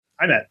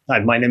Hi, Matt. Hi,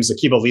 my name is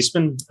Akiba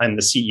Leisman. I'm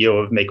the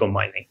CEO of Mako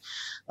Mining.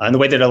 And the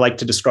way that I like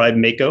to describe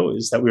Mako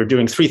is that we are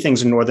doing three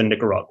things in northern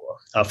Nicaragua.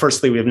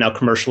 Firstly, we have now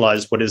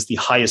commercialized what is the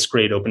highest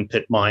grade open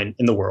pit mine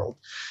in the world.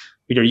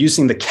 We are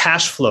using the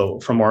cash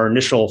flow from our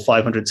initial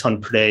 500 ton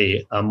per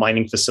day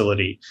mining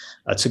facility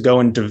to go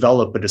and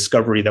develop a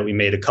discovery that we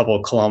made a couple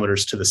of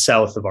kilometers to the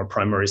south of our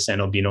primary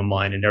San Albino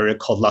mine, an area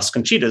called Las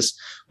Conchitas,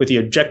 with the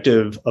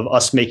objective of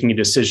us making a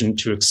decision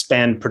to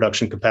expand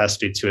production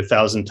capacity to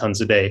 1,000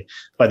 tons a day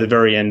by the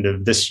very end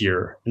of this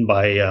year, and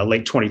by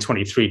late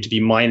 2023 to be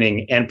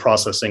mining and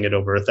processing at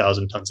over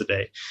 1,000 tons a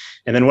day.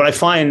 And then what I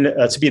find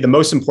to be the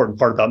most important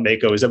part about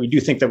Mako is that we do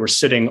think that we're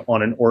sitting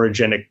on an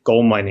orogenic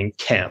gold mining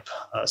camp.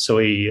 So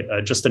we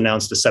just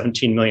announced a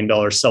 $17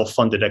 million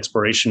self-funded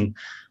exploration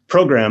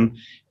program.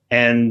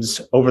 And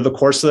over the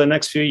course of the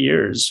next few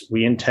years,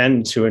 we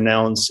intend to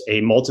announce a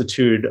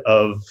multitude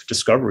of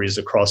discoveries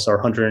across our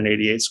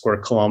 188 square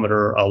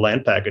kilometer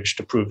land package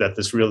to prove that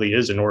this really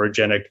is an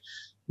orogenic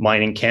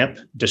mining camp,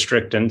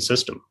 district, and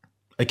system.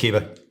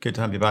 Akiba, good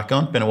to have you back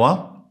on. Been a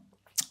while.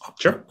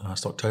 Sure.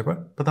 Last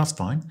October, but that's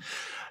fine.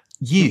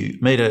 You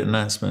made an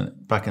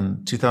announcement back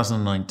in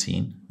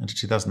 2019,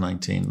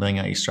 laying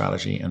out your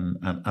strategy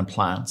and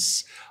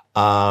plans.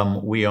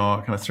 We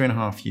are kind of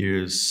 3.5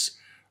 years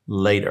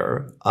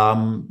later.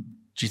 Do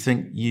you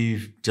think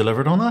you've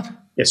delivered on that?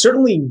 Yeah,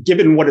 certainly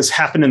given what has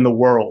happened in the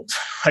world,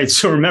 right?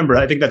 So remember,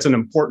 I think that's an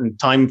important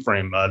time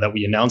frame that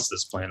we announced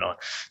this plan on.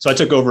 So I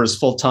took over as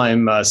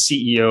full-time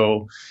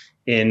CEO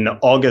in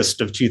August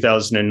of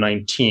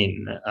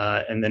 2019.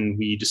 And then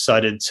we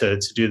decided to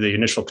do the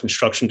initial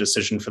construction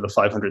decision for the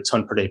 500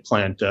 ton per day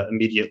plant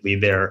immediately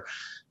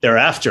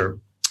thereafter.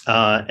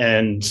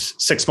 And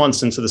 6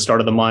 months into the start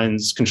of the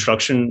mine's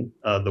construction,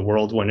 the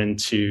world went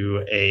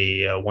into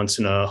a once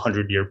in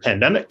 100-year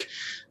pandemic.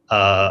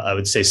 I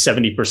would say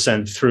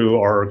 70% through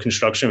our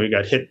construction, we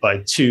got hit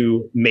by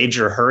two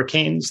major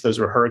hurricanes. Those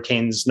were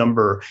hurricanes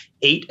number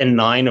 8 and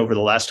 9 over the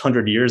last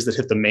 100 years that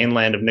hit the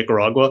mainland of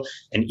Nicaragua.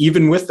 And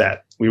even with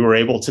that, we were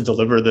able to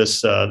deliver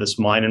this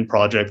mine and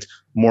project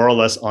more or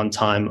less on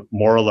time,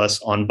 more or less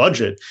on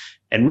budget.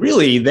 And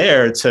really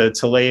there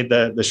to lay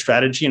the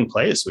strategy in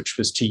place, which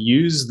was to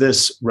use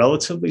this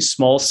relatively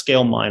small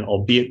scale mine,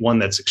 albeit one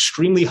that's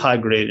extremely high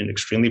grade and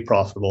extremely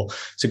profitable,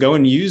 to go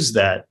and use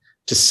that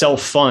to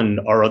self-fund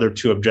our other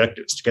two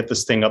objectives, to get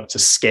this thing up to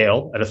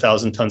scale at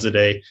 1,000 tons a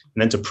day, and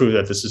then to prove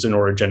that this is an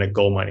orogenic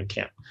gold mining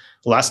camp.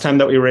 The last time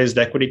that we raised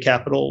equity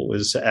capital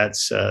was at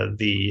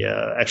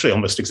actually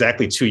almost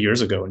exactly 2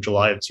 years ago in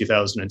July of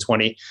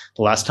 2020.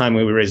 The last time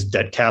we raised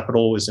debt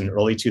capital was in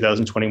early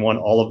 2021.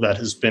 All of that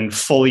has been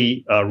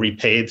fully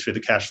repaid through the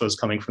cash flows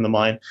coming from the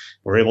mine.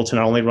 We're able to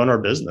not only run our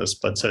business,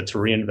 but to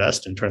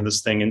reinvest and turn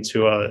this thing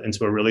into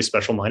a really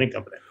special mining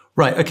company.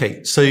 Right.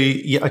 Okay. So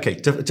yeah. Okay.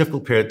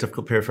 Difficult period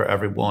for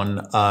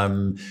everyone. I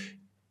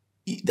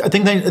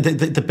think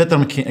the bit that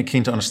I'm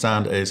keen to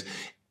understand is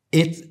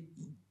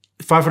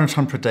 500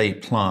 ton per day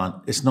plant.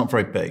 It's not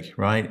very big,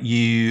 right?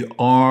 You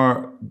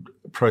are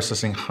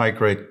processing high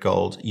grade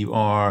gold. You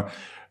are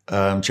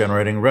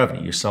generating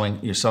revenue. You're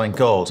selling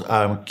gold.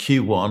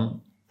 Q1,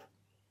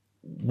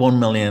 $1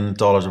 million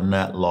of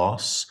net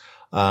loss.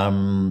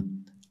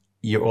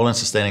 Your all-in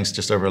sustaining is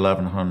just over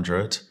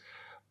 1,100.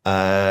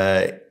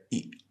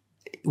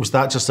 Was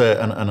that just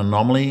an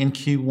anomaly in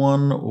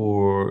Q1,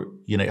 or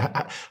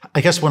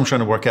I guess what I'm trying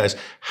to work out is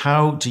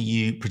how do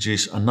you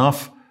produce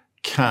enough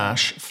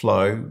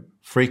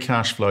free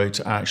cash flow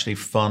to actually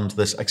fund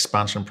this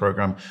expansion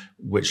program,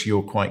 which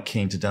you're quite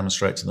keen to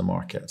demonstrate to the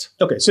market?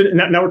 Okay, so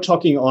now we're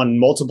talking on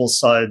multiple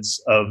sides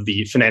of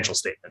the financial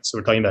statement. So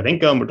we're talking about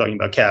income, we're talking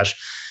about cash,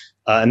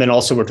 and then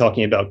also we're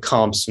talking about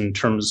comps in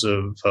terms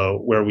of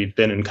where we've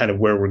been and kind of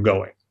where we're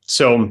going.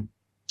 So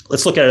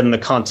let's look at it in the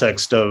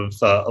context of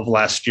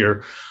last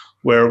year,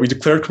 where we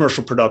declared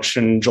commercial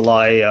production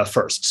July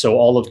 1st. So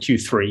all of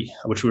Q3,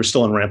 which we were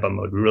still in ramp-up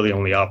mode, we were really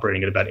only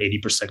operating at about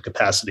 80%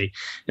 capacity.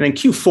 And in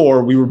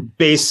Q4, we were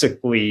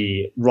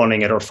basically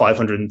running at our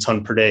 500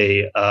 ton per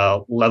day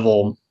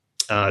level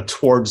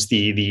towards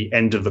the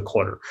end of the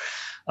quarter.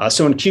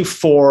 So in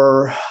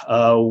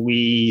Q4,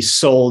 we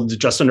sold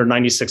just under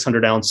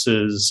 9,600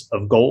 ounces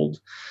of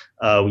gold.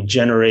 We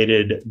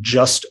generated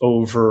just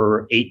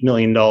over $8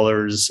 million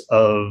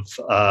of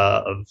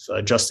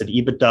adjusted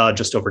EBITDA,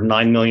 just over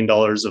 $9 million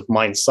of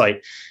mine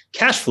site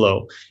cash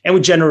flow, and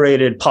we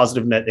generated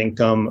positive net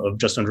income of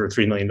just under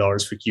 $3 million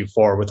for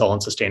Q4, with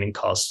all-in sustaining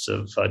costs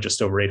of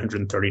just over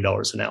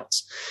 $830 an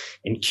ounce.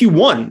 In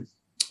Q1,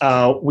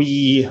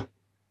 we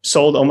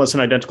sold almost an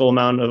identical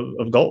amount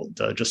of gold,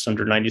 just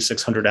under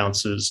 9,600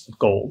 ounces of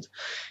gold,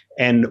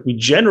 and we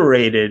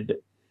generated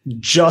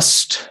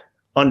just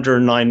under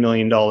 $9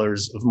 million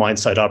of mine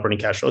site operating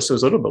cash flow. So it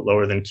was a little bit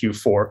lower than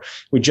Q4.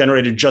 We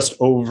generated just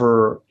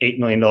over $8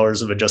 million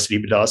of adjusted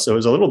EBITDA. So it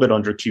was a little bit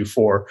under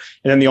Q4.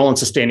 And then the all-in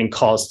sustaining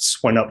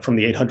costs went up from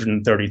the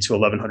 $830 to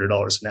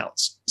 $1,100 an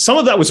ounce. Some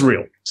of that was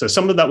real. So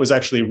some of that was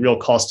actually real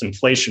cost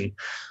inflation,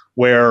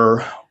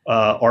 where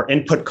our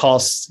input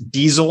costs,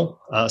 diesel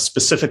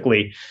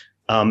specifically,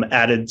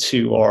 added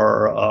to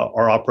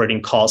our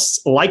operating costs.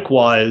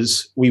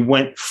 Likewise, we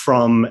went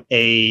from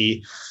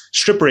a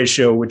strip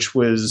ratio, which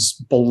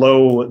was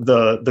below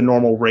the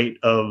normal rate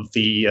of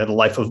the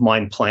life of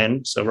mine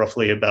plan. So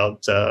roughly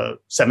about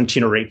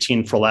 17 or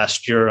 18 for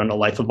last year on a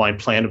life of mine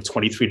plan of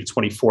 23 to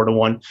 24 to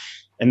 1.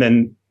 And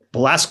then the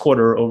last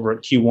quarter over at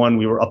Q1,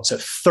 we were up to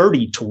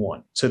 30 to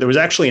 1. So there was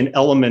actually an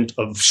element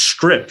of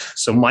strip,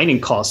 so mining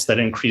costs that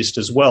increased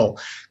as well.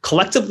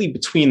 Collectively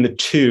between the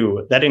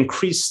two, that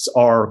increased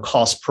our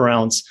cost per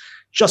ounce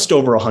just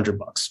over $100,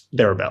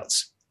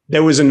 thereabouts.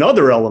 There was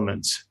another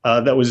element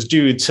that was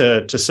due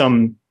to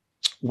some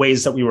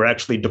ways that we were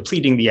actually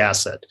depleting the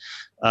asset.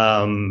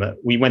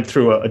 We went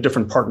through a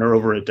different partner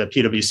over at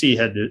PwC,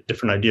 had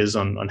different ideas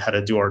on how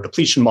to do our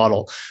depletion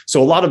model.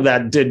 So a lot of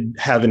that did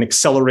have an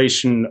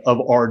acceleration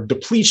of our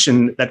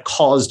depletion that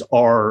caused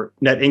our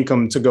net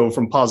income to go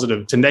from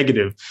positive to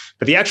negative.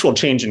 But the actual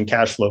change in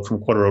cash flow from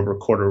quarter over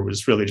quarter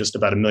was really just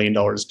about $1 million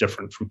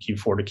different from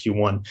Q4 to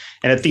Q1.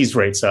 And at these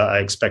rates, I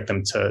expect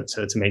them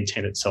to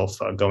maintain itself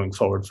going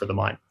forward for the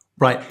mine.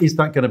 Right. Is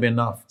that going to be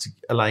enough to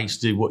allow you to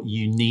do what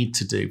you need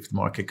to do for the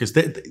market? Because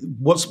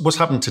what's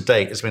happened to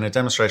date has been a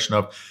demonstration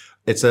of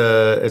it's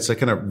a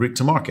kind of route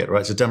to market,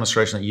 right? It's a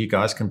demonstration that you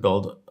guys can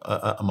build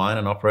a mine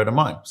and operate a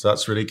mine. So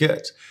that's really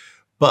good.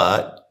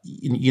 But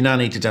you now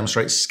need to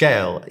demonstrate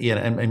scale,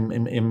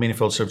 and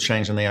meaningful sort of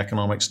change in the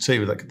economics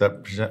too.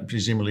 That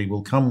presumably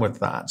will come with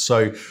that.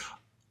 So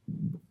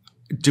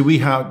do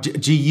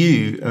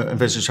you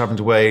envisage having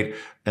to wait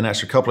an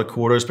extra couple of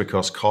quarters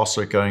because costs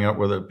are going up,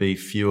 whether it be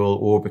fuel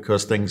or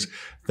because things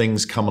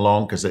come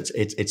along because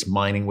it's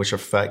mining which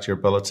affect your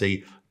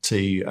ability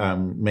to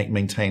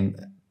maintain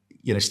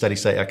steady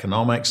state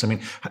economics? I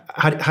mean,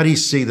 how do you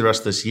see the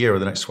rest of this year or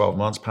the next 12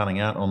 months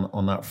panning out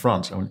on that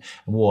front? I mean,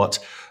 what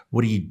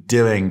are you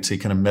doing to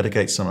kind of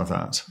mitigate some of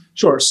that?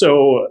 Sure.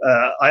 So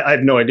I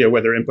have no idea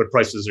whether input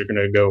prices are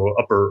going to go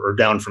up or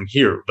down from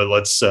here, but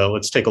let's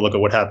take a look at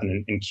what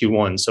happened in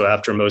Q1. So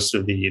after most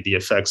of the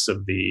effects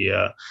of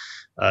the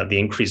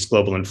increased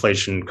global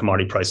inflation,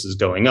 commodity prices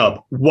going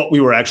up, what we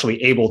were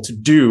actually able to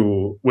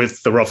do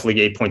with the roughly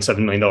 $8.7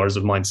 million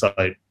of mine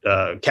site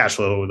cash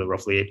flow, the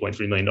roughly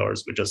 $8.3 million of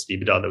adjusted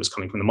EBITDA that was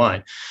coming from the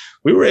mine,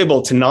 we were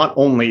able to not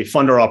only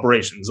fund our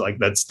operations, like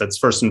that's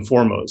first and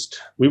foremost,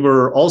 we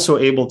were also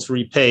able to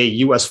repay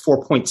US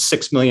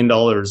 $4.6 million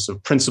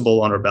of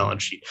principal on our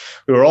balance sheet.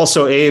 We were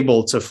also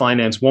able to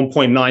finance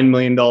 $1.9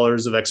 million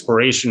of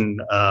exploration,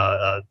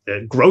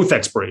 growth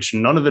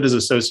exploration. None of it is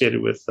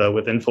associated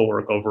with info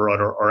work over at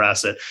our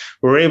asset.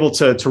 We were able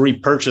to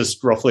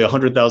repurchase roughly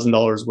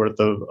 $100,000 worth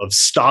of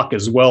stock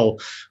as well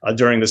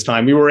during this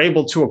time. We were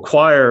able to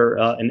acquire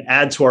and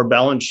add to our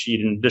balance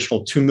sheet an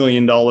additional $2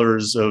 million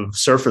of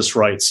surface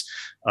rights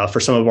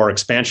for some of our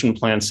expansion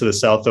plans to the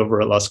south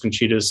over at Las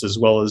Conchitas, as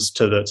well as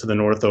to the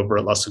north over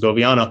at La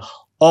Segoviana,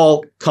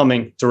 all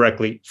coming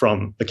directly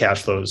from the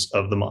cash flows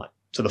of the mine.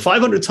 So the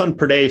 500 ton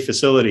per day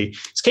facility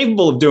is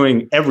capable of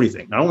doing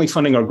everything, not only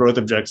funding our growth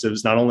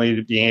objectives, not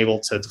only being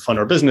able to fund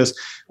our business,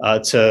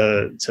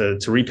 to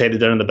repay the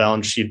debt on the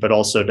balance sheet, but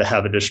also to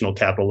have additional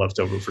capital left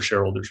over for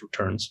shareholders'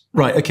 returns.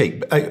 Right.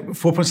 Okay.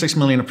 4.6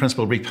 million of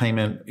principal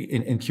repayment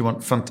in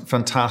Q1,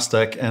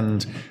 fantastic,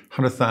 and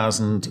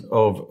 100,000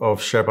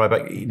 of share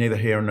buyback, neither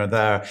here nor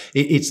there.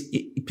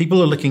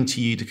 People are looking to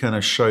you to kind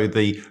of show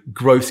the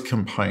growth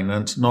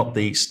component, not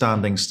the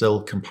standing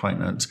still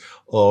component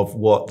of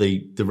what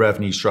the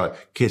revenues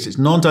drive. Because it's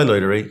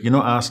non-dilutory. You're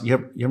not asked, you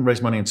haven't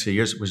raised money in 2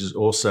 years, which is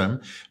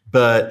awesome.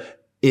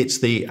 But it's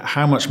the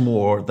how much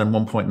more than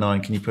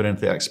 1.9 can you put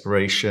into the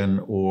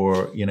exploration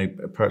or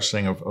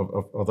purchasing of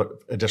other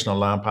additional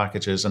land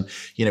packages, and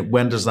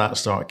when does that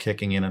start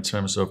kicking in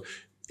terms of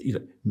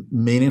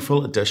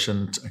meaningful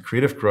addition to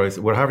creative growth,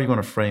 whatever you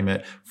want to frame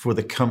it, for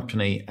the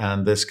company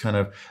and this kind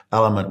of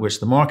element which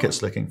the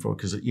market's looking for.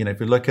 Because if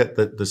you look at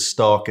the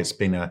stock, it's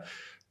been a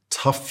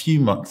tough few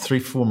months,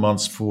 3-4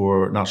 months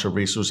for natural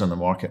resources in the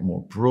market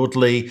more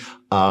broadly.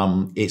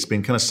 It's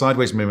been kind of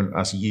sideways movement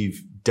as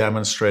you've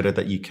demonstrated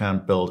that you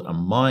can build a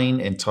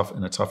mine in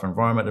a tough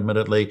environment,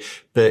 admittedly.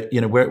 But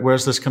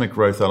where's this kind of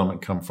growth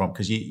element come from?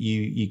 Because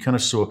you kind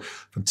of saw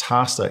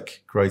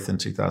fantastic growth in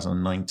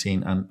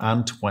 2019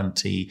 and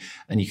 20,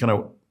 and you kind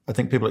of, I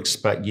think people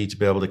expect you to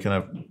be able to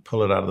kind of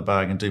pull it out of the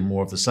bag and do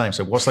more of the same.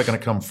 So what's that going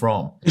to come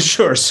from?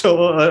 Sure. So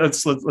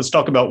let's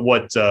talk about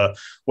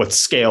what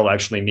scale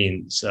actually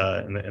means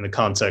in the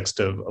context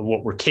of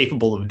what we're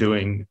capable of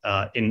doing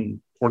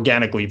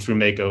organically through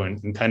Mako,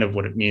 and kind of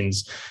what it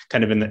means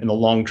kind of in the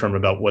long term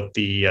about what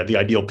the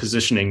ideal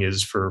positioning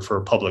is for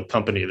a public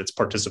company that's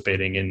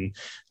participating in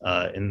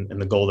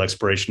the gold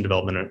exploration,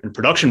 development, and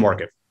production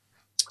market.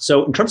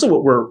 So in terms of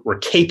what we're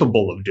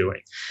capable of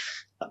doing,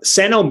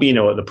 San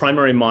Albino, the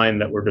primary mine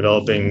that we're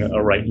developing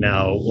right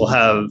now, will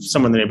have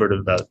somewhere in the neighborhood of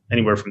about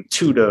anywhere from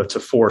 2 to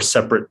 4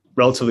 separate,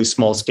 relatively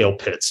small scale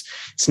pits.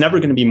 It's never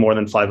going to be more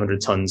than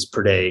 500 tons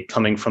per day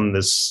coming from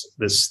this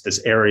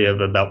area of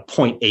about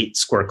 0.8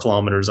 square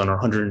kilometers on our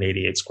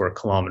 188 square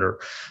kilometer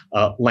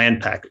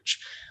land package.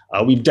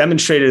 We've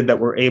demonstrated that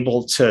we're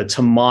able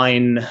to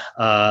mine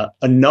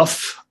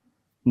enough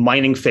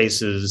mining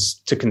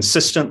faces to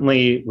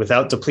consistently,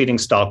 without depleting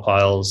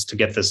stockpiles, to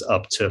get this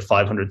up to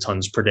 500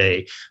 tons per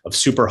day of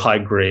super high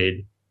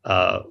grade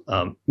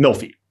mill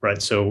feed, right?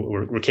 So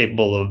we're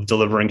capable of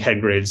delivering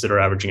head grades that are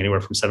averaging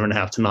anywhere from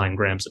 7.5 to 9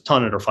 grams a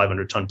ton at our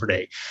 500 ton per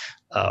day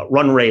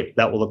run rate.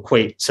 That will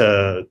equate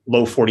to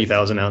low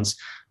 40,000 ounce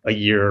a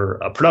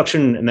year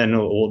production, and then it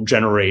will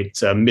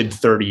generate mid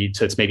 30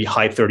 to maybe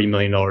high $30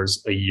 million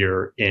a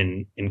year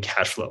in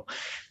cash flow.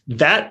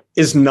 That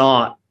is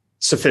not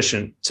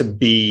sufficient to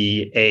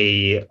be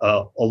a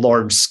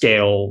large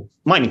scale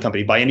mining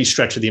company by any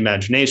stretch of the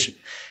imagination.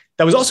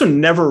 That was also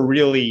never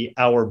really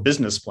our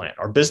business plan.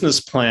 Our business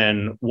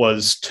plan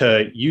was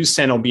to use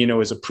San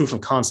Albino as a proof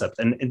of concept.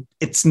 And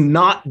it's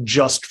not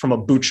just from a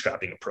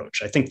bootstrapping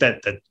approach. I think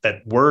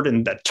that word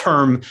and that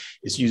term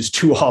is used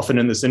too often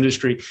in this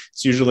industry.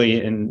 It's usually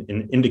an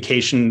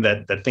indication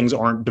that things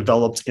aren't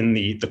developed in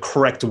the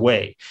correct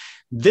way.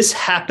 This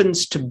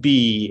happens to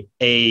be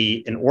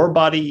an ore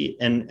body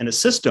and a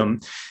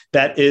system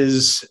that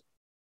is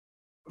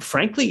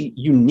frankly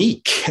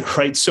unique,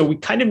 right? So we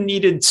kind of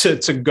needed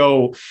to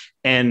go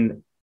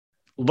and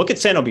look at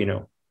San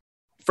Albino.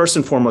 First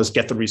and foremost,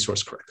 get the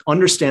resource correct,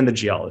 understand the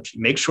geology,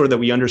 make sure that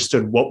we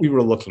understood what we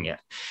were looking at,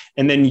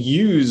 and then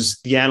use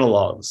the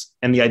analogs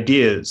and the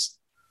ideas,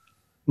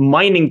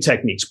 mining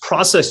techniques,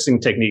 processing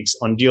techniques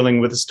on dealing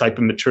with this type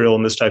of material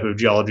and this type of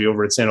geology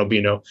over at San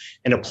Albino,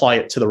 and apply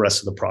it to the rest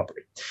of the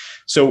property.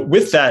 So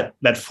with that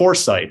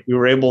foresight, we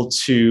were able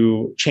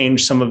to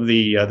change some of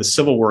the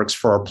civil works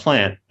for our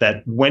plant,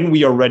 that when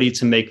we are ready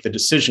to make the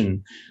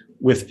decision,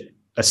 with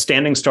a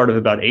standing start of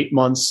about 8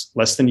 months,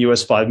 less than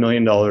 $5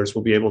 million,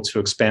 we'll be able to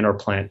expand our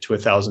plant to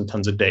 1,000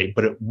 tons a day.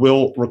 But it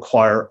will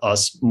require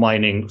us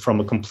mining from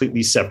a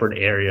completely separate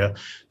area,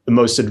 the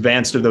most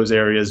advanced of those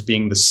areas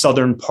being the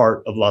southern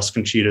part of Las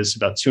Conchitas,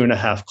 about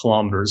 2.5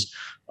 kilometers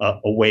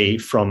away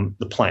from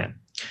the plant.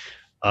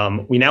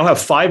 We now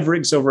have 5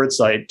 rigs over at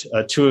site.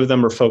 2 of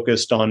them are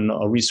focused on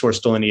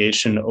resource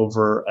delineation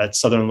over at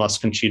southern Las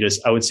Conchitas.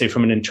 I would say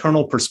from an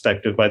internal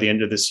perspective, by the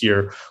end of this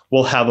year,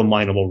 we'll have a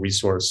mineable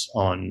resource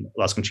on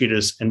Las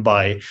Conchitas. And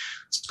by,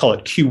 let's call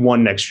it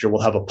Q1 next year,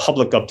 we'll have a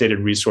public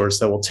updated resource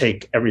that will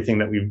take everything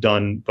that we've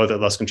done, both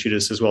at Las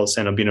Conchitas as well as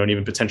San Albino, and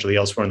even potentially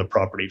elsewhere in the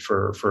property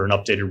for an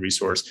updated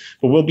resource.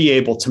 But we'll be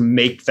able to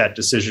make that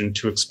decision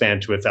to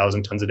expand to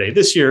 1,000 tons a day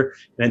this year,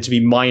 and then to be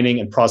mining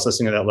and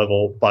processing at that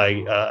level by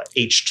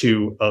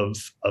H2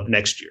 of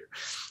next year.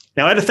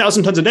 Now, at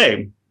 1,000 tons a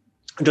day,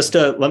 just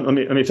to let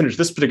me finish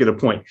this particular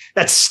point,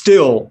 that's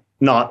still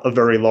not a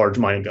very large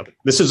mining company.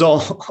 This is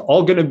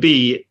all going to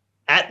be,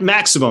 at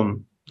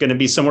maximum, going to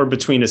be somewhere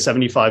between a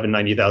 75 and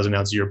 90,000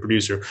 ounce a year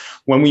producer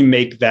when we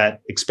make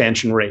that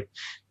expansion rate.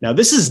 Now,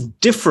 this is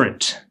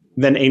different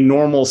than a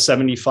normal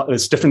 75.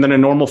 It's different than a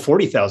normal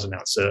 40,000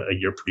 ounce a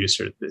year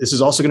producer. This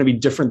is also going to be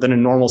different than a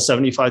normal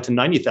 75 to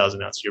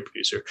 90,000 ounce a year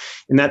producer,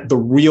 in that the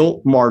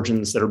real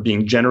margins that are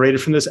being generated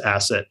from this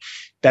asset,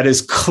 that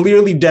is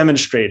clearly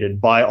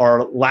demonstrated by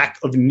our lack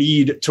of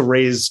need to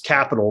raise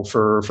capital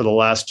for the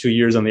last 2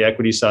 years on the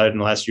equity side and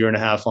the last 1.5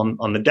 years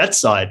on the debt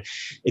side.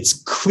 It's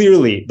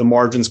clearly the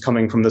margins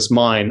coming from this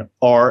mine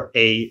are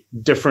a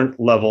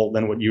different level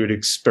than what you would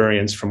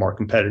experience from our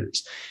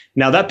competitors.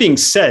 Now, that being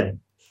said,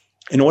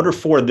 in order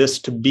for this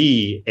to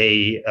be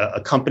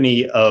a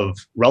company of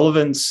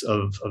relevance,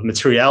 of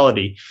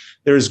materiality,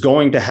 there's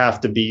going to have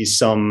to be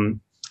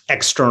some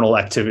external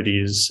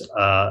activities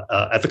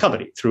at the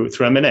company through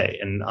M&A.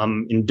 And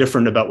I'm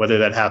indifferent about whether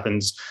that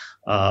happens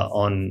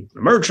on a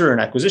merger, an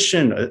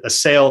acquisition, a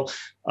sale.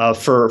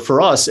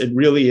 For us, it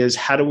really is,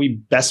 how do we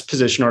best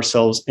position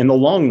ourselves in the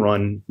long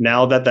run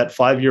now that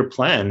 5-year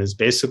plan is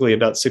basically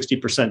about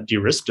 60%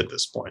 de-risked at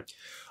this point?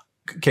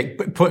 Okay,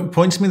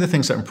 point to me the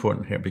things that are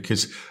important here,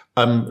 because,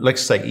 like I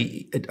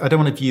say, I don't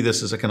want to view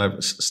this as a kind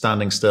of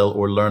standing still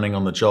or learning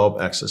on the job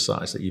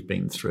exercise that you've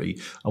been through.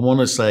 I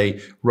want to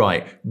say,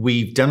 right,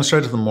 we've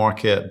demonstrated to the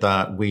market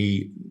that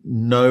we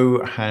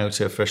know how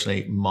to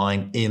efficiently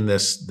mine in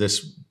this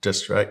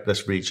district,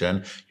 this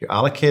region. You're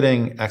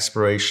allocating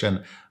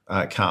exploration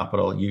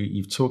capital.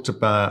 You've talked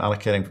about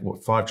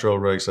allocating 5 drill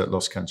rigs at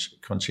Las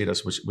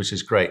Conchitas, which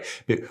is great.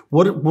 But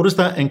what does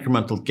that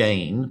incremental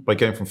gain by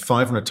going from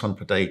 500 ton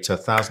per day to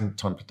 1,000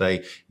 ton per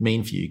day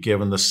mean for you,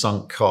 given the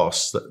sunk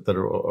costs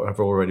that have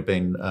already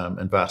been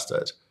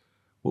invested?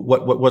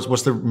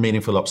 What's the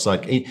meaningful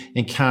upside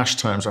in cash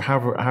terms, or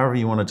however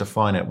you want to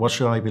define it? What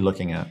should I be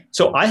looking at?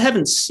 So I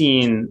haven't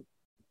seen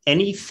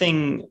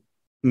anything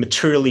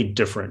materially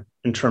different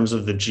in terms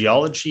of the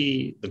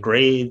geology, the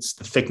grades,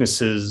 the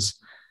thicknesses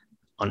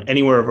on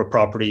anywhere of a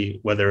property,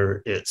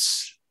 whether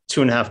it's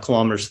 2.5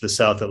 kilometers to the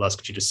south at Las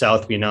Conchitas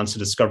South. We announced a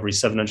discovery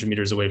 700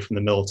 meters away from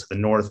the mill to the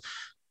north.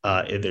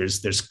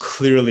 There's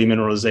clearly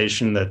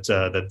mineralization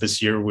that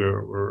this year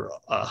we're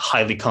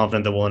highly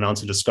confident that we'll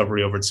announce a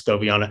discovery over at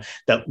Scoviana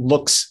that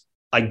looks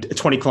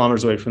 20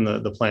 kilometers away from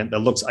the plant, that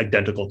looks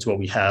identical to what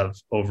we have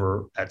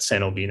over at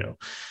San Albino.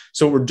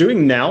 So what we're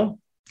doing now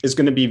is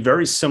going to be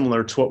very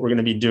similar to what we're going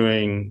to be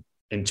doing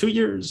in 2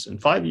 years, in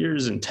 5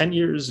 years, in 10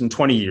 years, in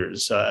 20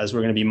 years, as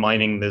we're going to be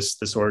mining this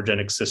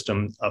orogenic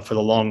system for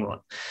the long run.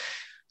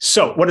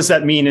 So what does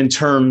that mean in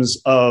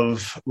terms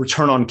of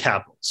return on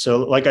capital? So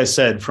like I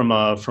said, from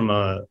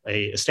a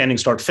standing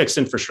start fixed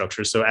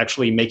infrastructure, so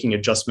actually making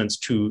adjustments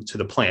to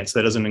the plant. So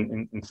that doesn't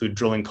include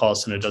drilling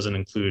costs, and it doesn't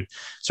include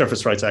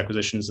surface rights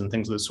acquisitions and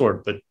things of the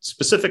sort. But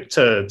specific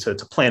to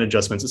plant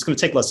adjustments, it's going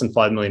to take less than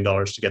 $5 million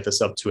to get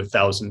this up to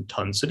 1,000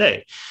 tons a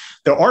day.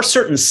 There are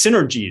certain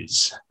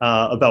synergies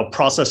about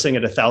processing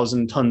at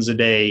 1,000 tons a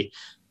day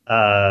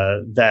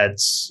that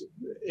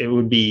it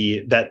would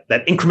be that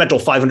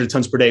incremental 500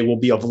 tons per day will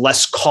be of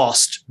less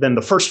cost than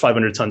the first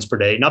 500 tons per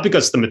day, not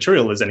because the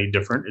material is any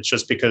different. It's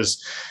just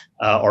because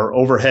our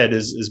overhead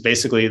is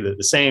basically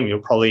the same.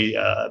 You'll probably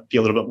be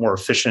a little bit more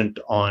efficient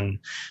on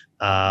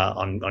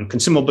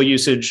consumable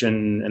usage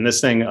and this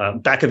thing.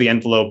 Back of the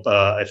envelope,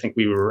 I think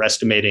we were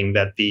estimating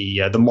that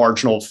the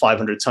marginal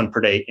 500 ton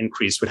per day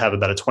increase would have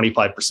about a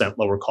 25%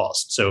 lower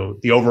cost. So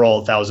the overall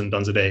 1,000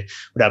 tons a day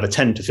would have a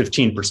 10 to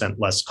 15%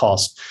 less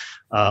cost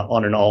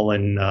on an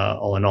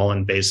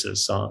all-in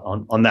basis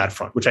on that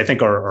front, which I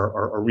think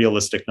are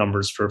realistic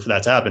numbers for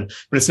that to happen.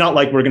 But it's not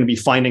like we're going to be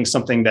finding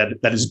something that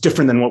is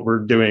different than what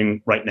we're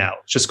doing right now.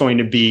 It's just going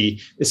to be,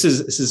 this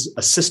is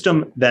a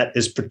system that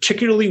is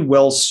particularly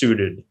well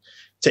suited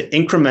to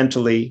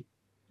incrementally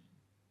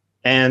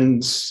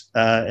and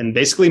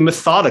basically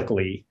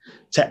methodically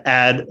to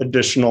add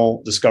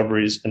additional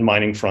discoveries and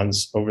mining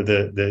fronts over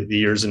the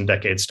years and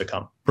decades to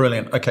come.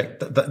 Brilliant. Okay,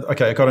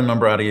 okay, I got a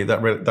number out of you.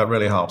 That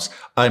really helps.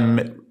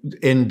 And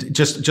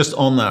just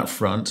on that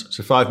front,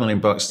 so $5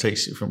 million goes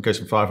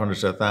from 500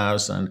 to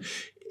 1,000.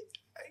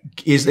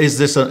 Is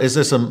this a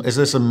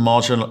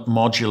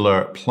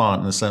modular plant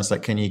in the sense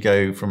that can you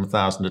go from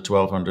 1,000 to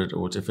 1,200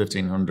 or to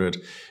 1,500?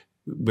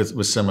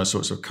 With similar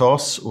sorts of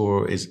costs,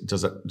 or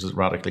does it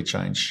radically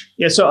change?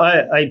 Yeah, so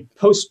I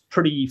post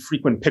pretty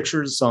frequent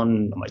pictures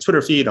on my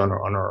Twitter feed, on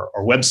our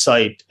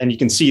website, and you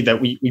can see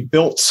that we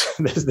built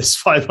this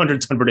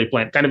 500 ton per day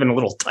plant kind of in a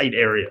little tight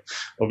area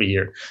over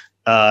here.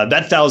 That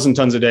 1,000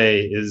 tons a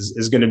day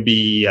is going to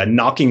be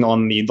knocking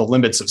on the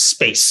limits of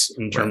space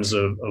in terms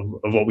of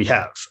what we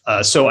have.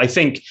 So I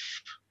think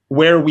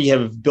where we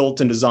have built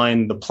and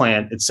designed the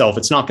plant itself,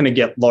 it's not going to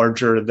get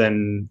larger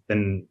than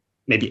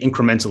maybe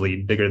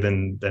incrementally bigger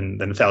than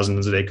 1,000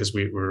 tons a day because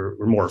we're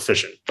more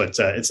efficient, but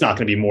it's not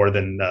going to be more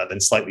than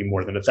slightly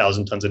more than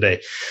 1,000 tons a day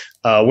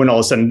when all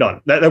is said and done.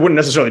 That wouldn't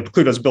necessarily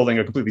preclude us building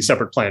a completely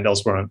separate plant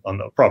elsewhere on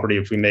the property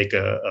if we make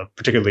a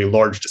particularly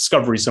large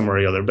discovery somewhere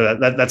or the other. But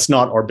that's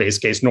not our base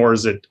case, nor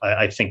is it,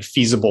 I think,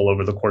 feasible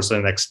over the course of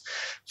the next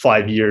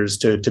 5 years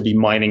to be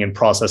mining and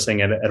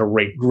processing at a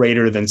rate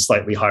greater than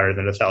slightly higher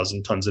than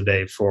 1,000 tons a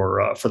day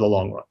for the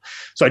long run.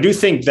 So I do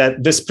think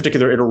that this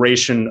particular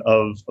iteration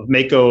of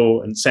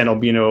Mako and San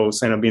Albino /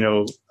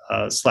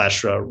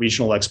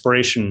 regional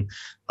exploration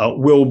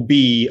will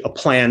be a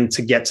plan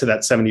to get to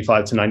that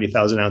 75 to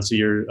 90,000 ounce a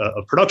year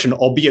of production,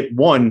 albeit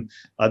one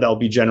that will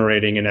be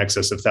generating in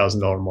excess of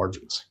 $1,000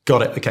 margins.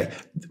 Got it. Okay,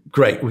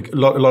 great. A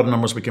lot of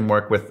numbers we can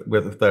work with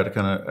there to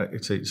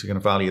kind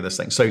of value this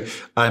thing. So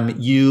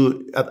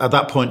you at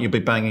that point you'd be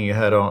banging your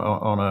head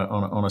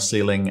on a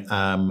ceiling,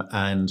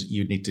 and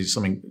you'd need to do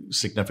something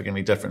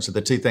significantly different. So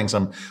the two things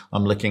I'm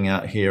looking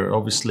at here,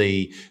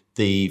 obviously,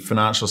 the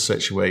financial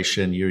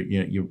situation, you're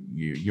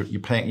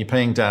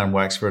paying down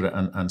Wexford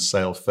and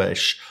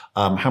Sailfish.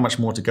 How much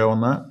more to go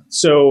on that?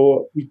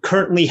 So we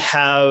currently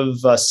have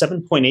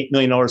 $7.8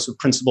 million of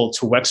principal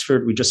to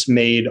Wexford. We just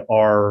made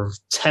our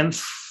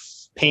 10th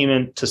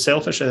payment to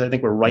Sailfish. I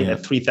think we're right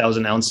at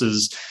 3,000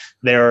 ounces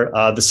there.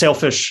 The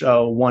Sailfish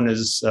one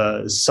is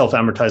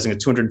self-amortizing at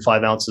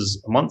 205 ounces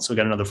a month. So we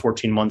got another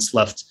 14 months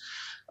left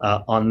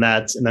on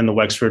that. And then the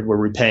Wexford we're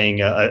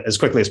repaying as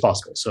quickly as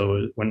possible.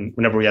 So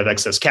whenever we have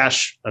excess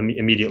cash,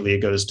 immediately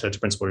it goes to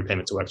principal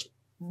repayment to Wexford.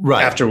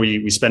 Right. After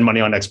we spend money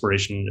on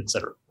exploration, et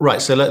cetera.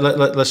 Right. So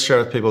let's share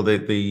with people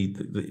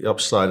the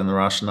upside and the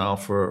rationale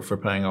for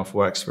paying off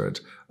Wexford.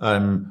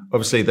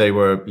 Obviously they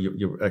were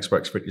you're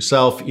ex-Wexford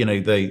yourself. You know,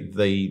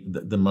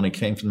 the money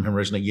came from them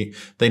originally.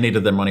 They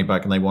needed their money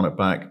back and they want it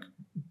back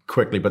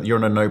quickly, but you're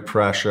under no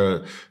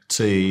pressure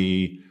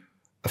to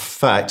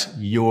affect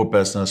your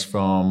business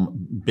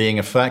from being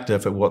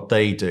effective at what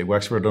they do.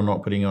 Wexford are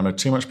not putting you under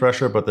too much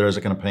pressure, but there is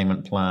a kind of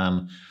payment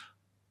plan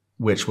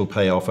which will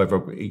pay off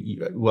over,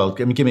 well,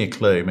 give me a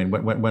clue. I mean,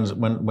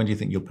 when do you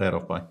think you'll pay it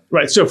off by?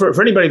 Right. So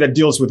for anybody that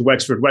deals with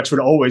Wexford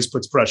always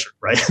puts pressure,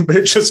 right? But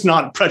it's just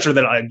not pressure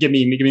that give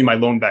me my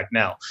loan back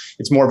now.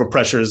 It's more of a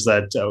pressure is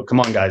that, come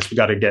on, guys, we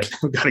got to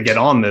get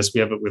on this.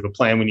 We have a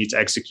plan. We need to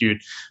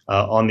execute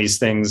on these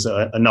things.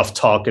 Enough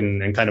talk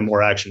and kind of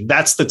more action.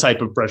 That's the type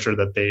of pressure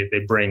that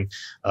they bring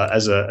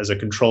as a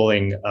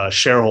controlling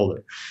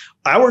shareholder.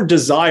 Our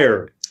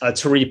desire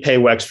to repay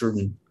Wexford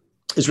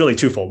is really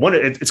twofold. One,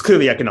 it's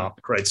clearly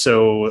economic, right?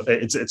 So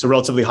it's a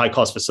relatively high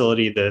cost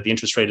facility. The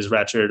interest rate is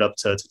ratcheted up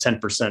to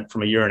 10%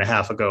 from a year and a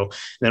half ago. And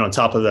then on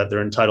top of that,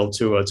 they're entitled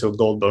to a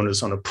gold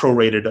bonus on a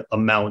prorated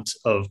amount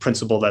of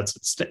principal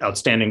that's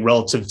outstanding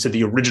relative to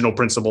the original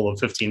principal of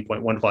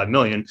 15.15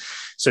 million.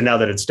 So now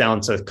that it's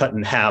down to cut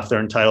in half, they're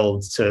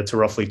entitled to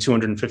roughly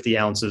 250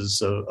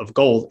 ounces of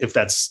gold if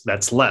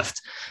that's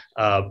left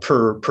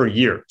per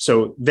year.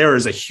 So there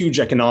is a huge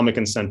economic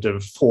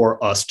incentive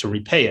for us to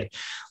repay it.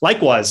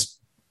 Likewise,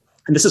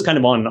 and this is kind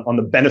of on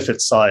the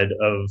benefit side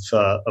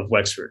of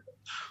Wexford,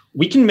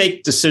 we can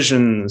make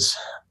decisions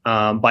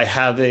by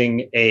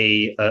having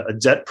a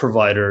debt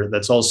provider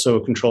that's also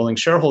a controlling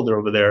shareholder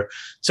over there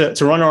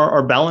to run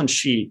our balance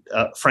sheet,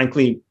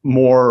 frankly,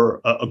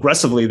 more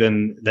aggressively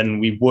than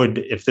we would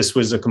if this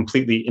was a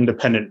completely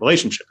independent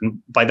relationship.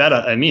 And by that,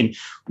 I mean,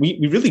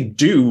 we really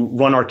do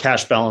run our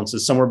cash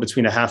balances somewhere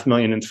between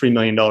 $500,000 and $3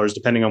 million,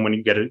 depending on when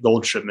you get a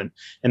gold shipment.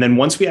 And then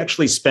once we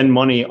actually spend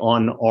money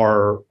on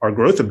our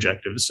growth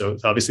objectives, so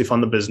obviously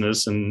fund the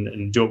business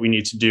and do what we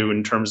need to do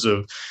in terms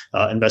of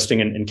investing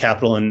in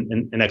capital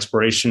and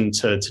exploration,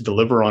 to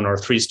deliver on our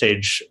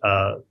three-stage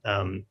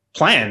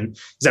plan,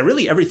 is that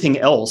really everything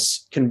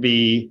else can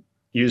be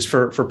used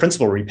for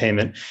principal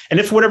repayment. And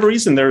if for whatever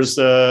reason there's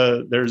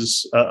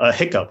a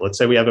hiccup, let's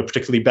say we have a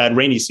particularly bad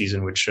rainy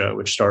season, which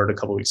started a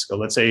couple of weeks ago.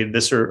 Let's say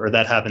this or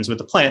that happens with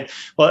the plant.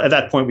 Well, at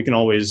that point we can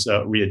always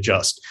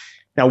readjust.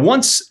 Now,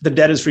 once the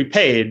debt is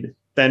repaid,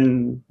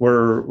 then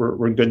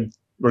we're good.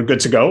 We're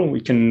good to go.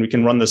 We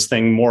can run this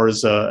thing more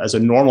as a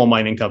normal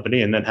mining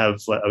company, and then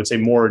have, I would say,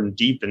 more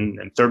deep and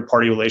third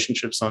party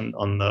relationships on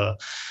the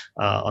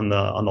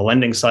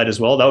lending side as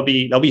well. That'll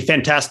be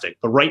fantastic.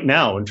 But right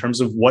now, in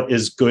terms of what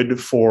is good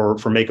for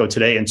Mako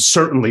today, and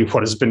certainly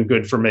what has been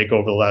good for Mako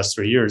over the last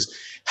 3 years,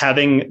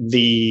 having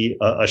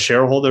a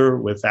shareholder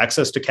with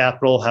access to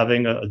capital,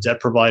 having a debt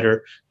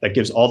provider that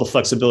gives all the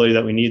flexibility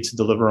that we need to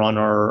deliver on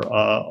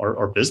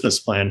our business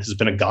plan has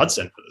been a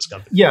godsend for this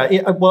company. Yeah,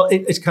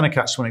 it's kind of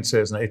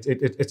catch-22, isn't it?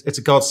 It's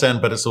a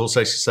godsend, but it's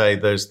also, as you say,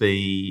 there's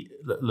the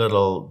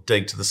little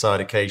dig to the side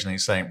occasionally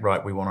saying,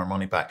 right, we want our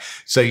money back.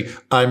 So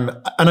and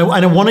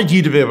I wanted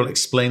you to be able to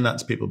explain that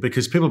to people,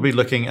 because people will be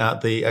looking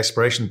at the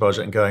exploration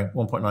budget and going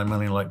 1.9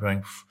 million, like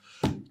going,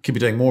 could be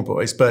doing more,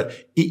 boys.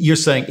 But you're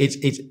saying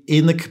it's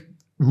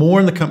more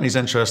in the company's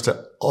interest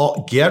to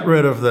get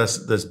rid of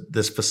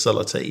this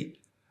facility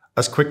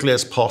as quickly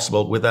as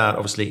possible, without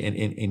obviously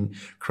in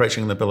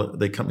creating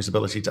the company's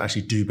ability to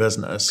actually do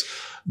business,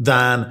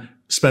 than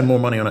spend more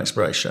money on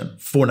exploration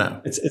for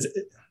now.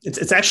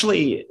 It's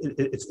actually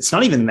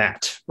not even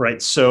that,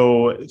 right?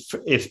 So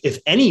if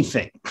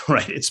anything,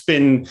 right, it's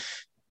been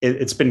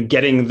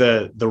getting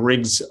the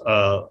rigs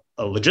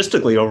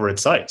logistically over at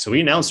site. So we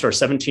announced our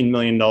 $17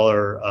 million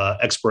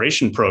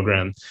exploration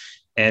program.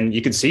 And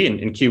you can see in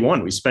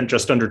Q1, we spent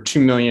just under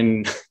 $2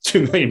 million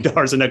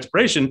in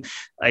exploration.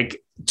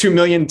 Like 2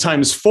 million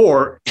times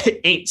 4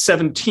 ain't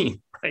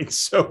 17, right?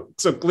 So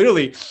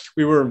clearly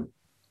we were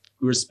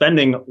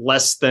spending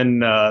less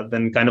than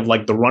kind of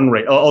like the run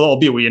rate,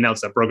 albeit we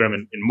announced that program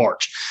in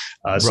March.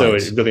 So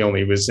it really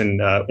only was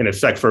in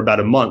effect for about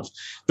a month.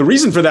 The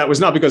reason for that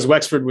was not because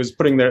Wexford was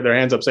putting their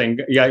hands up saying,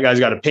 you guys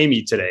got to pay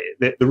me today.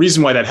 The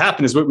reason why that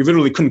happened is we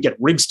literally couldn't get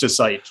rigs to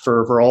site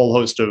for a whole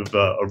host of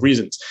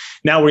reasons.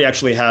 Now we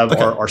actually have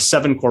our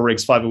 7 core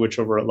rigs, 5 of which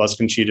over at Las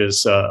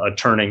Conchitas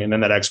turning, and then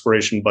that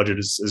exploration budget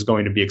is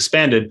going to be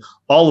expanded,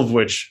 all of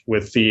which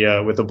with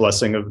the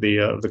blessing of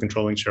the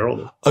controlling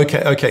shareholder.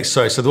 Okay.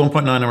 Sorry. So the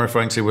 1.9 I'm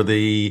referring to were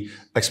the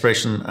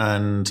exploration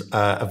and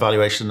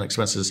evaluation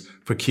expenses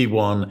for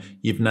Q1.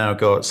 You've now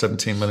got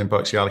 $17 million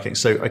you're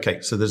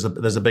allocating. So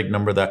there's a big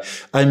number there.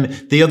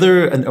 The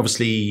other, and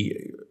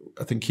obviously,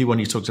 I think Q1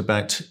 you talked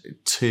about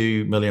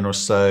 2 million or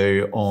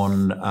so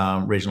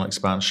on regional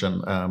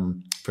expansion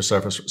for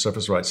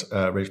surface rights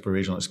for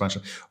regional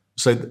expansion.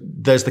 So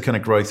there's the kind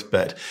of growth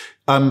bit.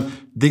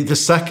 The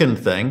second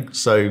thing,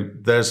 so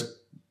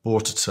there's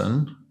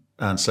Waterton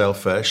and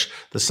Sailfish.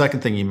 The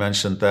second thing you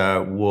mentioned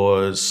there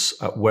was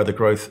where the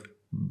growth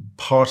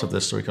part of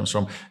this story comes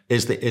from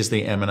is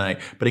the M&A.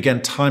 But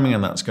again, timing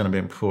on that's going to be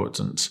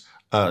important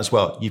as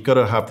well. You've got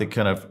to have the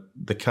kind of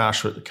the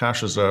cash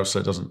reserve so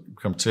it doesn't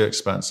become too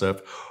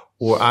expensive,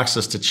 or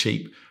access to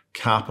cheap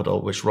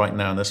capital, which right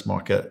now in this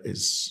market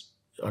is,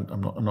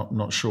 I'm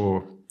not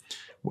sure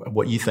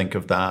what you think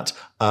of that.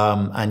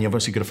 And you've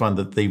obviously got to find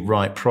the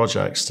right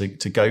projects to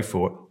go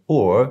for.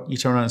 Or you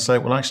turn around and say,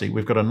 well, actually,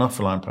 we've got enough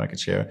for land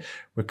package here.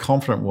 We're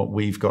confident what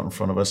we've got in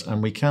front of us,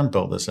 and we can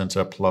build this into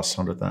a plus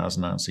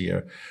 100,000 ounce a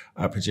year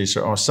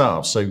producer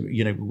ourselves. So,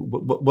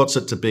 what's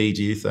it to be,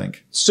 do you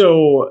think?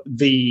 So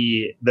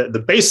the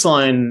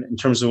baseline in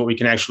terms of what we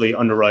can actually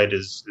underwrite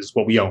is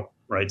what we own,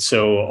 right?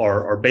 So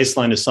our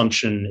baseline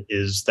assumption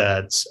is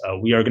that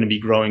we are going to be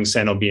growing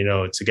San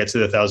Albino to get to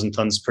the 1,000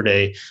 tons per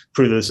day,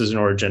 prove this is an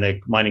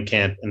orogenic mining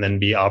camp, and then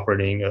be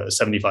operating a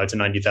 75 to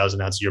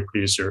 90,000 ounce a year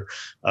producer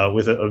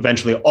with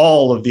eventually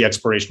all of the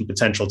exploration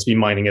potential to be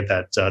mining at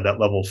that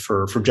level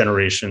for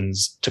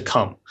generations to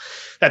come.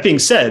 That being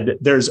said,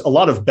 there's a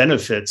lot of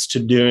benefits to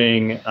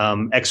doing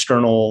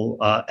external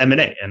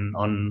M&A and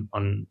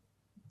on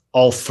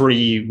all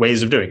three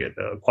ways of doing it: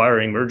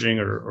 acquiring, merging,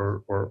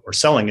 or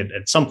selling it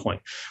at some point.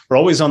 We're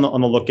always on the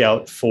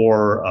lookout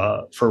for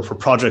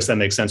projects that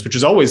make sense, which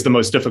is always the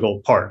most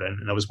difficult part.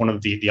 And that was one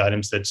of the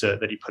items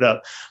that he put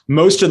up.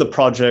 Most of the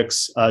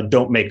projects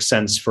don't make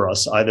sense for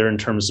us, either in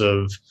terms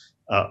of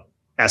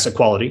asset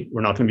quality.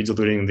 We're not going to be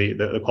diluting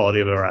the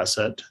quality of our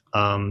asset.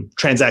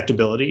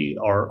 Transactability,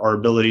 our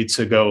ability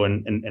to go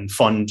and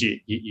fund.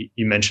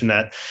 You mentioned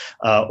that,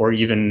 or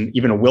even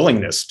a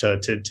willingness to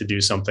do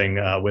something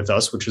with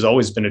us, which has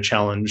always been a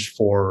challenge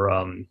for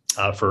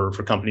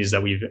companies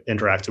that we've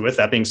interacted with.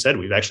 That being said,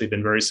 we've actually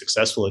been very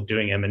successful at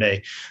doing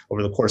M&A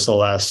over the course of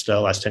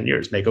the last 10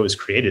 years. Mako was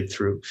created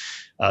through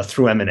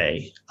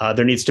M&A.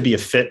 There needs to be a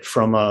fit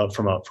from a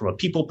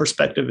people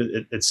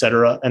perspective, et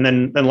cetera. And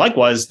then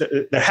likewise,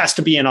 there has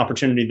to be an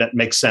opportunity that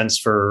makes sense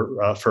for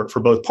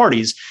both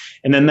parties.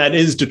 And then that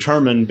is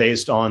determined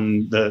based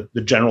on the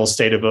general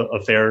state of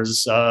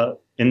affairs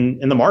in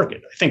the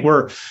market. I think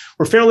we're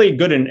fairly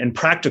good and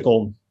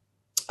practical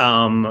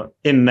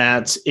in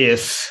that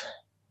if,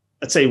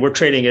 let's say, we're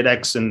trading at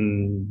X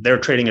and they're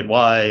trading at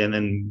Y, and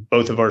then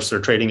both of us are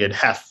trading at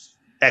half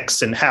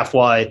X and half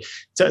Y,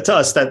 to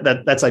us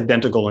that's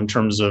identical in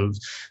terms of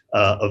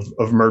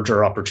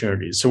merger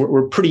opportunities. So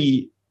we're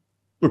pretty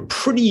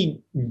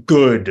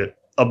good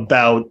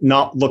about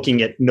not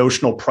looking at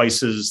notional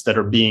prices that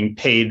are being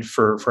paid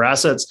for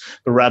assets,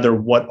 but rather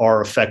what are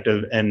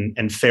effective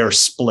and fair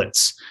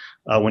splits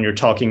when you're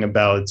talking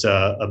about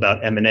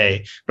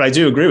M&A. But I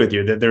do agree with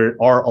you that there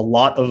are a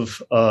lot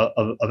of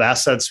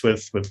assets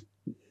with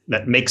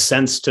that makes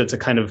sense to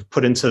kind of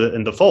put in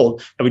the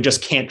fold that we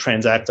just can't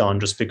transact on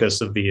just because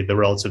of the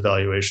relative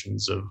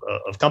valuations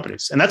of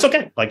companies. And that's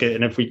okay.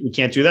 And if we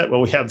can't do that,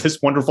 well, we have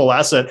this wonderful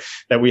asset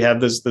that we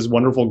have this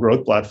wonderful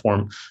growth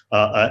platform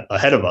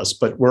ahead of us.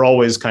 But we're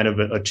always kind of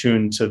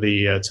attuned to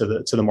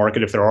the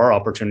market if there are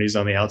opportunities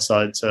on the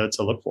outside to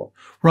look for.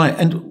 Right.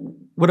 And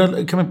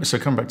coming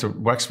back to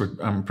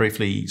Wexford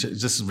briefly,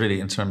 this is really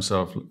in terms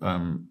of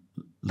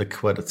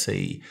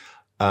liquidity.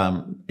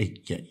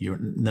 Your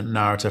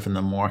narrative in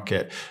the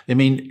market. I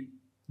mean,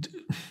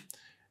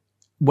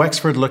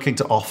 Wexford looking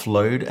to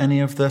offload any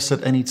of this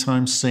at any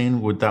time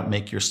soon? Would that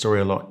make your story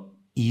a lot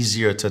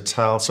easier to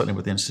tell, certainly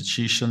with the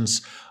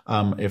institutions,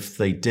 if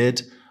they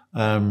did?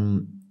 How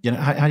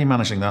are you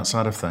managing that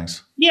side of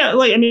things? Yeah,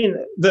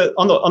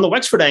 on the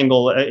Wexford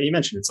angle, you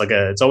mentioned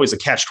it's always a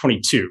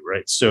catch-22,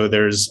 right? So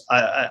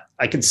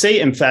I could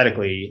say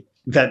emphatically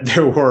that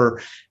there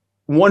were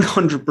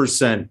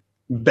 100%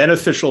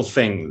 beneficial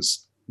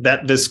things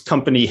that this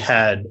company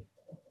had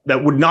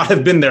that would not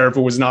have been there if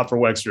it was not for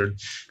Wexford.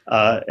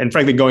 And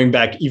frankly, going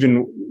back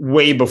even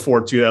way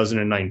before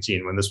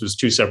 2019, when this was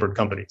two separate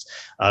companies,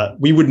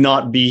 we would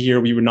not be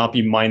here. We would not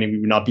be mining. We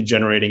would not be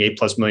generating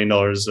 $8+ million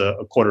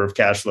a quarter of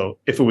cash flow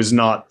if it was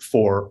not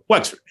for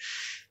Wexford.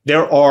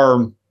 There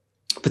are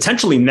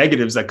potentially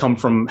negatives that come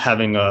from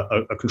having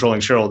a controlling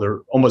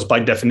shareholder. Almost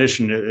by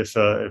definition, if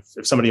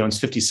somebody owns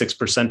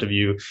 56% of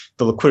you,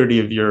 the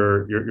liquidity of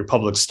your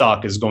public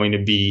stock is going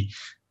to be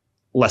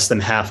less than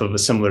half of a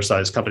similar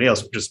sized company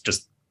else,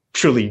 just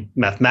purely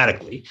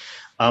mathematically.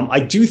 I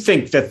do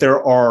think that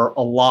there are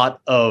a lot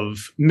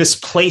of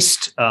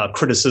misplaced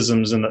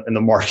criticisms in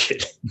the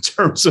market in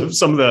terms of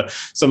some of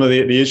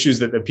the issues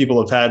that people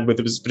have had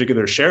with this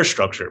particular share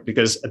structure.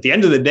 Because at the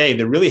end of the day,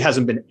 there really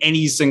hasn't been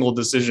any single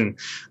decision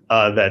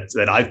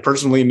that I've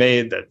personally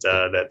made,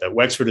 that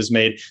Wexford has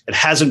made, that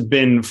hasn't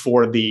been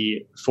for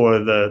the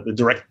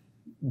direct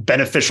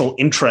beneficial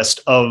interest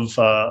of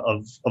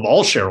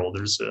all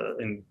shareholders,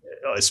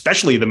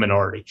 especially the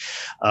minority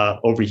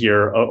over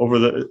here,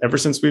 ever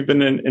since we've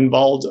been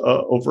involved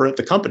over at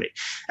the company.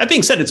 That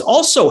being said, it's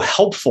also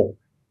helpful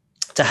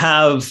to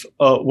have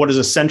what is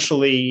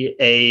essentially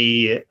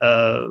a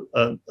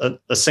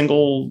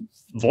single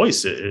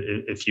voice,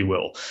 if you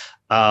will.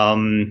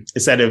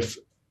 Is that if,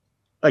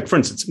 like, for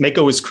instance,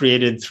 Mako was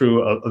created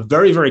through a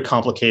very, very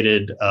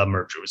complicated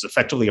merger. It was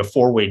effectively a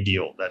four-way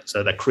deal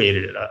that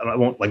created it. I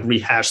won't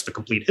rehash the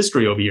complete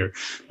history over here,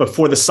 but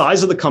for the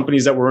size of the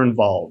companies that were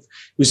involved,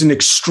 it was an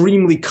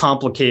extremely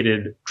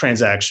complicated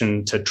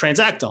transaction to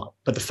transact on.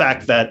 But the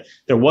fact that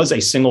there was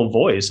a single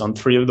voice on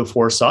three of the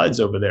four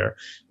sides over there,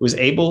 we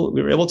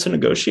were able to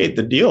negotiate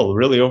the deal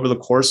really over the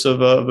course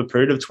of a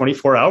period of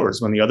 24 hours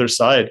when the other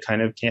side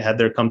kind of had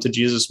their come to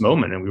Jesus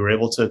moment, and we were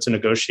able to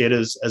negotiate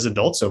as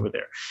adults over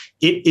there.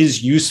 It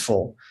is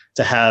useful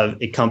to have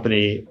a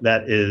company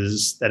that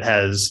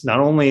has not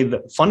only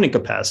the funding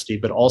capacity,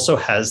 but also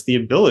has the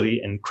ability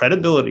and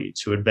credibility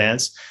to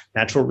advance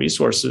natural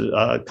resources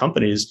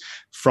companies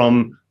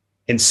from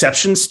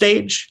inception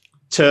stage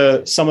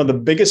to some of the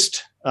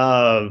biggest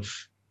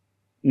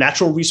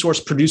natural resource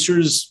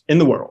producers in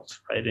the world,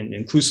 right? And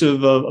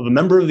inclusive of a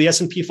member of the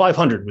S&P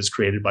 500 was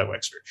created by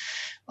Wexford.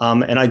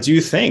 And I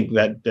do think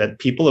that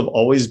people have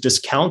always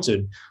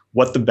discounted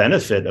what the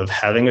benefit of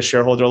having a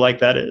shareholder like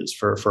that is.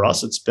 For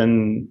us, it's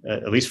been,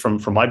 at least from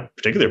my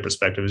particular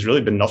perspective, has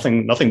really been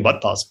nothing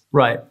but positive.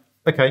 Right.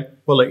 Okay.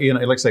 Well, like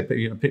I say,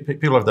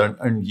 people have their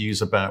own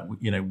views about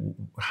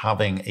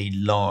having a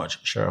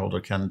large shareholder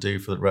can do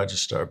for the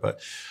register.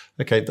 But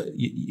okay,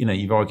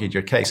 you've argued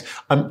your case.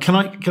 Can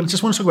I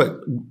just want to talk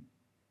about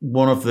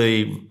one of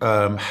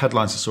the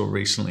headlines I saw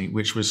recently,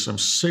 which was some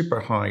super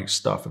high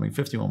stuff. I mean,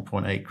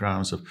 51.8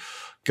 grams of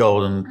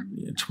gold and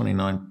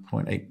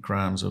 29.8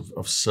 grams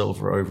of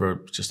silver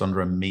over just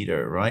under a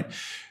meter, right?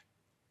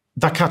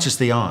 That catches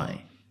the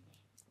eye.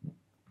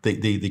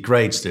 The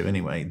grades do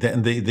anyway.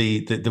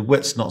 The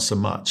widths not so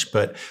much.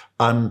 But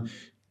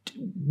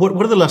what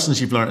are the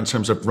lessons you've learned in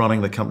terms of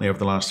running the company over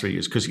the last 3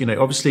 years? Because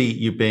obviously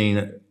you've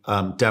been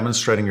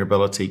demonstrating your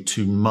ability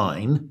to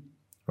mine,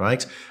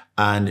 right?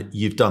 And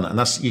you've done it,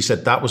 and you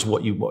said that was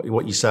what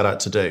you set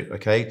out to do.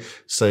 Okay,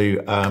 so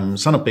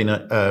San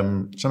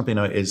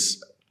Albino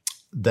is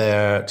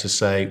there to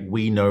say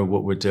we know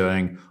what we're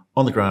doing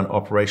on the ground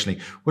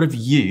operationally. What have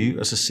you,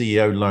 as a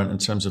CEO, learned in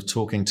terms of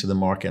talking to the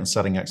market and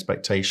setting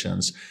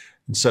expectations?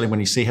 And certainly, when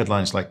you see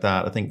headlines like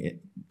that, I think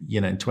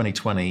in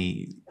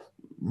 2020,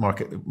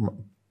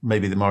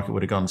 maybe the market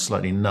would have gone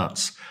slightly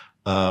nuts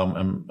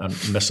and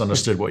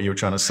misunderstood what you were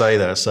trying to say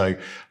there. So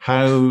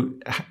how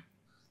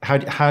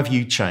have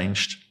you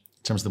changed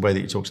in terms of the way that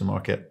you talk to the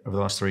market over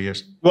the last 3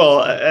 years?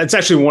 Well, it's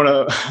actually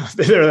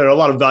there are a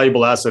lot of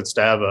valuable assets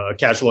to have a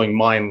cash flowing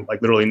mine,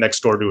 like literally next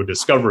door to a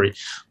discovery.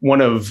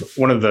 One of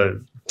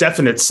the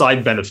definite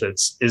side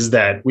benefits is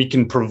that we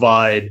can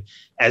provide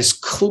as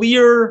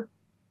clear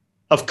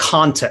of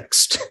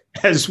context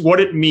as what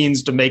it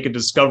means to make a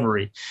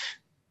discovery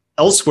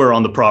elsewhere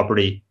on the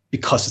property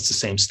because it's the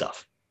same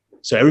stuff.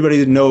 So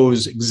everybody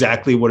knows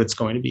exactly what it's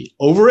going to be.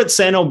 Over at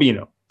San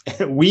Albino,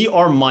 we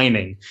are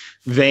mining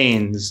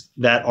veins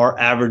that are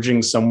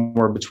averaging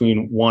somewhere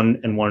between 1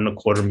 and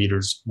 1.25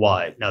 meters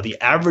wide. Now, the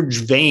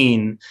average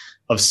vein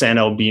of San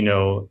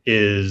Albino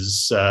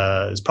is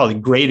probably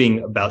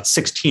grading about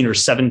 16 or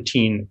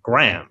 17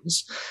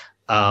 grams.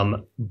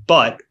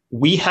 But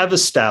we have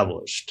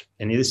established,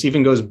 and this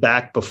even goes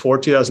back before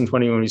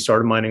 2020 when we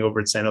started mining over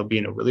at San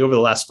Albino, really over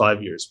the last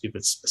 5 years, we've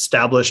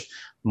established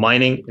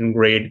mining and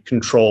grade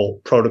control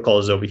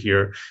protocols over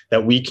here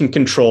that we can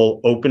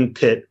control open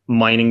pit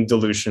mining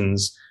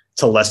dilutions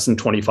to less than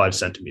 25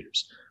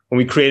 centimeters. When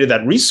we created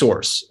that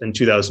resource in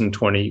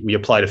 2020, we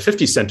applied a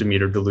 50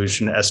 centimeter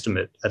dilution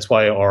estimate. That's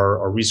why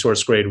our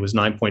resource grade was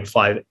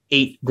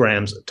 9.58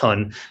 grams a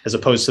ton, as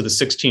opposed to the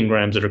 16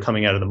 grams that are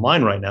coming out of the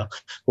mine right now.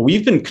 But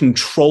we've been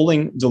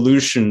controlling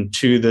dilution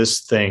to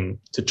this thing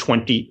to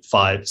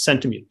 25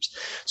 centimeters.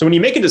 So when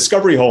you make a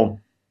discovery hole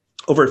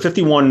over at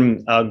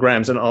 51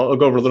 grams, and I'll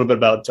go over a little bit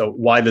about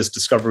why this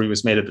discovery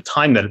was made at the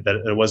time that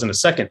it was in a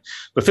second,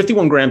 but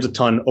 51 grams a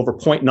ton over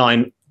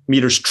 0.9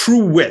 meters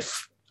true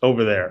width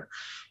over there.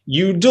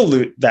 You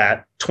dilute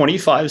that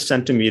 25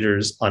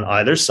 centimeters on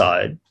either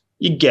side,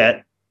 you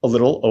get a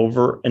little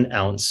over an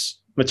ounce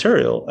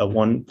material at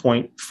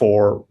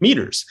 1.4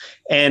 meters.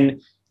 And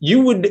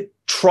you would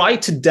try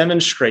to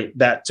demonstrate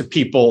that to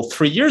people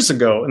 3 years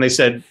ago, and they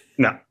said,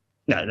 no,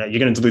 you're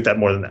going to dilute that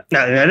more than that.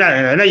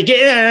 No, you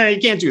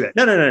can't do that.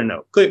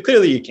 No.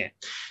 Clearly you can't.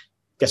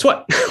 Guess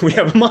what? We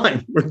have a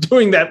mine. We're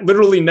doing that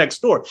literally next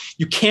door.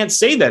 You can't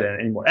say that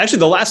anymore. Actually,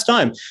 the last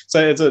time,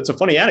 so it's a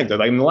funny anecdote.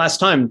 Like, the last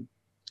time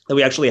that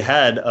we actually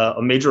had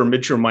a major or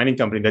mid-tier mining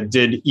company that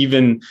did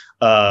even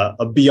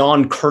a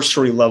beyond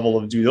cursory level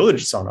of due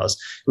diligence on us.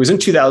 It was in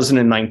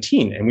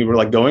 2019, and we were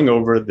like going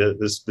over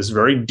this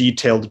very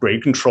detailed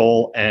grade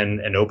control and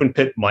open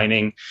pit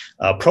mining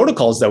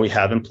protocols that we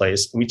have in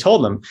place. And we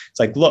told them, it's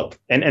like, look,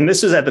 and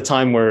this is at the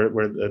time where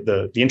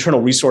the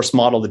internal resource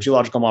model, the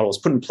geological model, was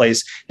put in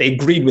place. They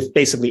agreed with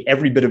basically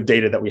every bit of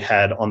data that we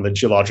had on the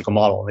geological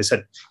model. And they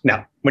said,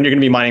 now, when you're going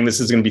to be mining, this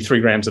is going to be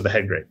 3 grams of the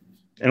head grade.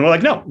 And we're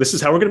like, no, this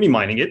is how we're going to be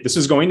mining it. This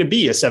is going to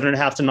be a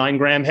 7.5 to 9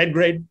 gram head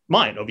grade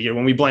mine over here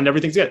when we blend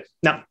everything together.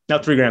 Now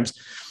 3 grams.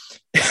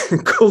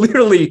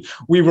 Clearly,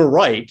 we were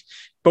right,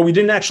 but we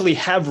didn't actually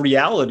have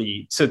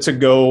reality to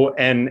go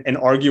and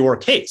argue our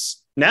case.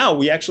 Now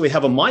we actually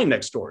have a mine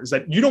next door. Is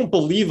that you don't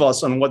believe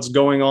us on what's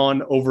going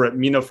on over at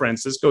Mina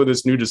Francisco,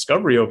 this new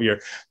discovery over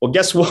here. Well,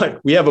 guess what?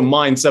 We have a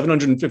mine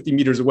 750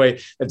 meters away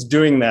that's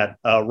doing that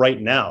right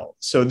now.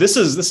 So this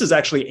is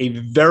actually a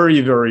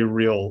very, very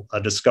real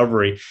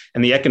discovery,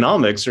 and the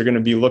economics are going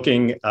to be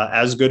looking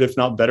as good, if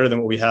not better, than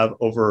what we have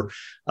over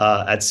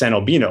at San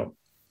Albino.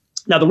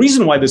 Now, the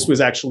reason why this was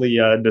actually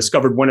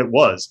discovered when it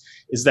was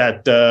is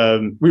that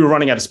we were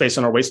running out of space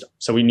on our waste dump.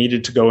 So we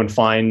needed to go and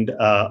find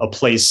a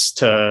place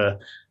to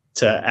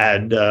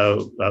add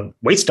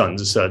waste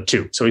tons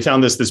to. So we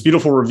found this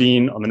beautiful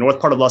ravine on the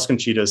north part of Las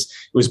Conchitas.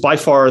 It was by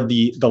far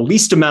the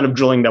least amount of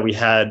drilling that we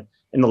had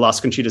in the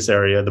Las Conchitas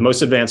area. The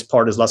most advanced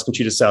part is Las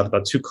Conchitas South,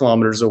 about 2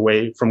 kilometers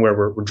away from where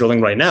we're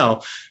drilling right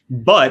now.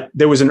 But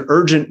there was an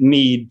urgent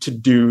need to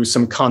do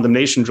some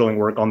condemnation drilling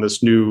work on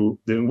this new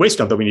waste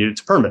dump that we needed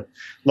to permit.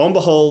 Lo and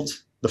behold,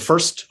 the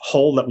first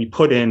hole that we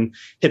put in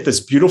hit this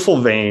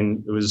beautiful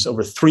vein. It was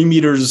over 3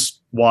 meters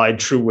wide,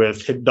 true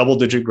width, hit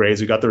double-digit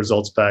grades. We got the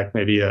results back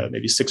maybe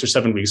 6 or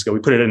 7 weeks ago. We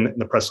put it in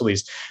the press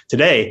release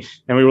today,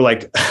 and we were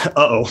like,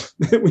 "Uh-oh,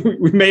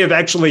 we may have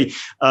actually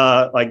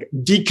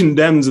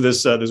decondemned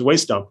this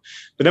waste dump."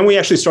 But then we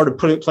actually started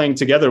playing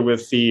together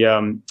with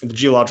the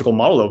geological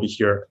model over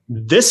here.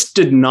 This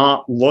did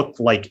not look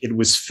like it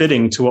was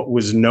fitting to what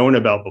was known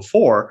about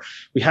before.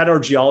 We had our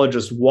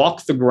geologist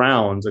walk the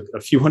ground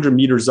a few hundred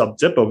meters up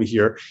dip over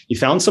here. He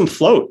found some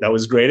float that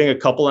was grading a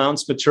couple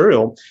ounce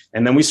material,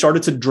 and then we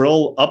started to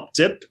drill up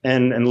dip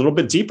and a little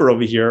bit deeper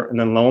over here. And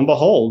then lo and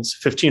behold,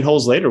 15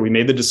 holes later, we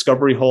made the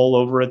discovery hole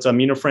over at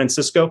Mina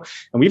Francisco.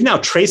 And we've now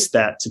traced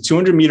that to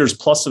 200 meters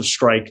plus of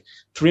strike,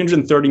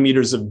 330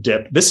 meters of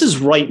dip. This is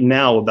right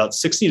now about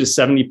 60 to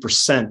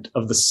 70%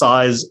 of the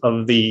size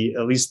of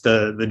at least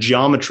the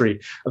geometry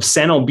of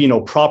San Albino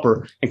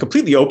proper, and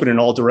completely open in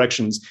all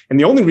directions. And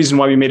the only reason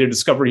why we made a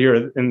discovery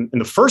here in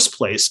the first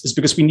place is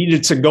because we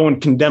needed to go and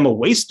condemn a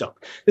waste dump.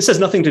 This has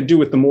nothing to do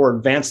with the more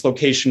advanced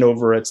location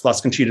over at Las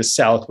Conchitas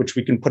South, which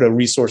we can put a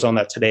resource on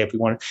that today if we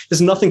want. It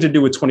has nothing to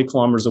do with 20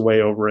 kilometers away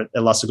over at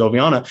La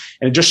Segoviana.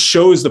 And it just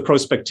shows the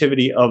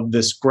prospectivity of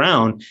this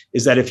ground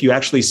is that if you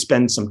actually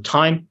spend some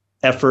time,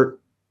 effort,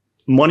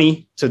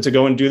 money to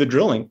go and do the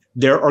drilling,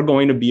 there are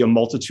going to be a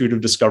multitude of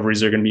discoveries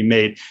that are going to be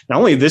made, not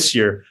only this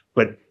year,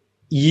 but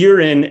year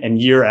in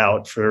and year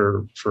out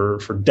for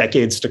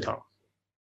decades to come.